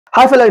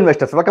Hi fellow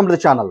investors, welcome to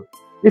the channel.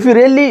 If you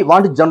really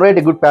want to generate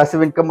a good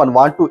passive income and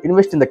want to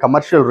invest in the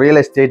commercial real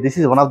estate, this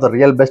is one of the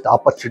real best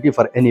opportunity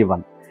for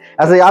anyone.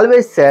 As I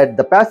always said,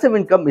 the passive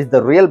income is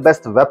the real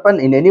best weapon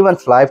in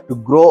anyone's life to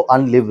grow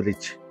and live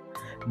rich.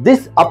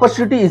 This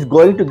opportunity is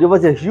going to give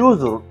us a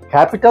huge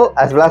capital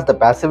as well as the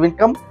passive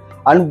income,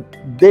 and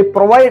they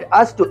provide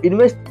us to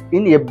invest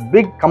in a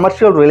big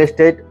commercial real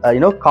estate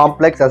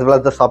complex as well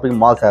as the shopping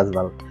malls as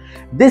well.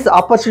 This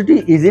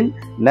opportunity is in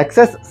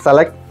Nexus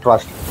Select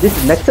Trust. This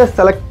Nexus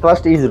Select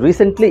Trust is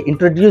recently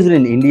introduced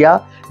in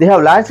India. They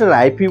have launched an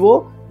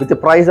IPO with a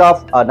price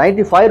of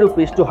 95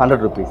 rupees to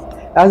 100 rupees.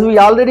 As we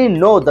already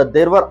know that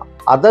there were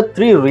other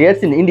three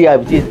REITs in India,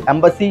 which is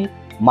Embassy,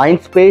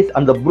 Mindspace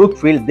and the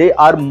Brookfield. They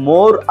are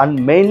more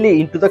and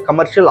mainly into the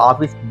commercial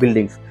office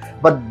buildings.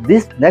 But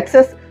this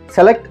Nexus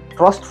Select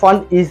Trust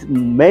Fund is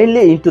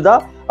mainly into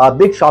the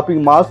big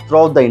shopping malls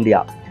throughout the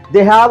India.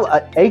 They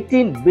have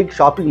 18 big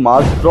shopping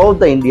malls throughout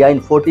the India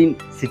in 14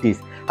 cities.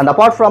 And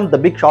apart from the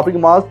big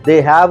shopping malls,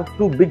 they have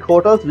two big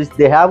hotels which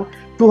they have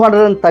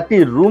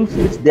 230 rooms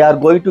which they are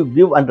going to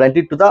give and rent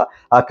it to the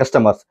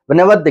customers.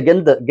 Whenever they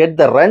get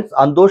the rents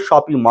on those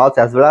shopping malls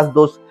as well as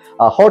those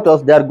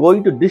hotels, they are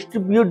going to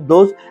distribute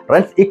those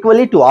rents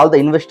equally to all the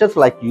investors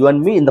like you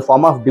and me in the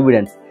form of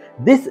dividends.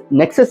 This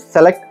Nexus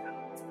Select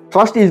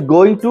Trust is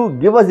going to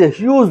give us a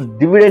huge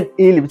dividend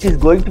yield, which is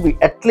going to be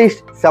at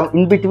least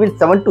in between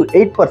 7 to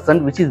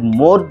 8%, which is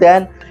more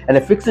than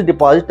a fixed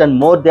deposit and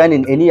more than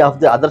in any of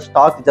the other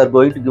stocks which are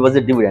going to give us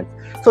a dividend.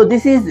 So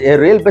this is a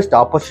real best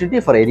opportunity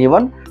for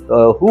anyone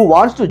who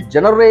wants to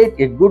generate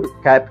a good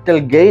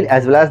capital gain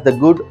as well as the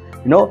good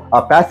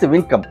passive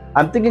income.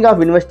 I'm thinking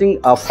of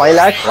investing 5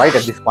 lakhs right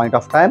at this point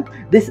of time.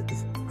 This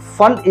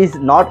fund is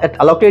not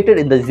allocated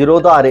in the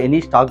Zerodha or any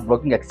stock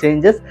broking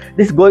exchanges.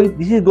 This is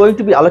going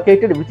to be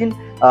allocated within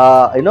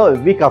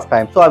a week of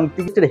time. So I'm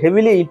thinking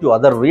heavily into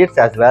other REITs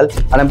as well,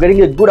 and I'm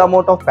getting a good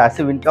amount of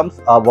passive incomes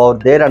over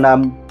there, and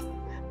I'm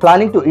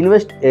planning to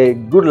invest a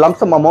good lump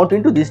sum amount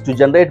into this to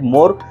generate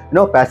more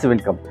passive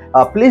income.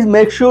 Please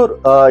make sure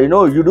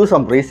you do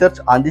some research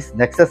on this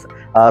Nexus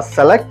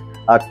Select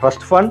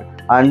Trust Fund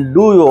and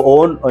do your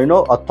own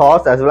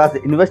thoughts as well as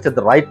invest at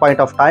the right point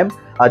of time.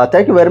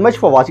 Thank you very much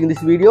for watching this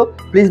video.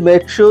 Please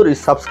make sure you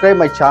subscribe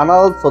my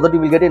channel so that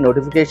you will get a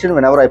notification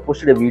whenever I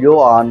posted a video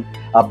on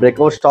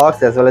breakout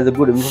stocks as well as a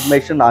good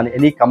information on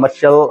any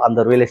commercial and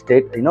the real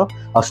estate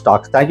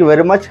stocks. Thank you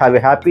very much. Have a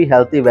happy,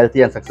 healthy,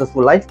 wealthy and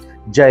successful life.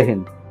 Jai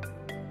Hind.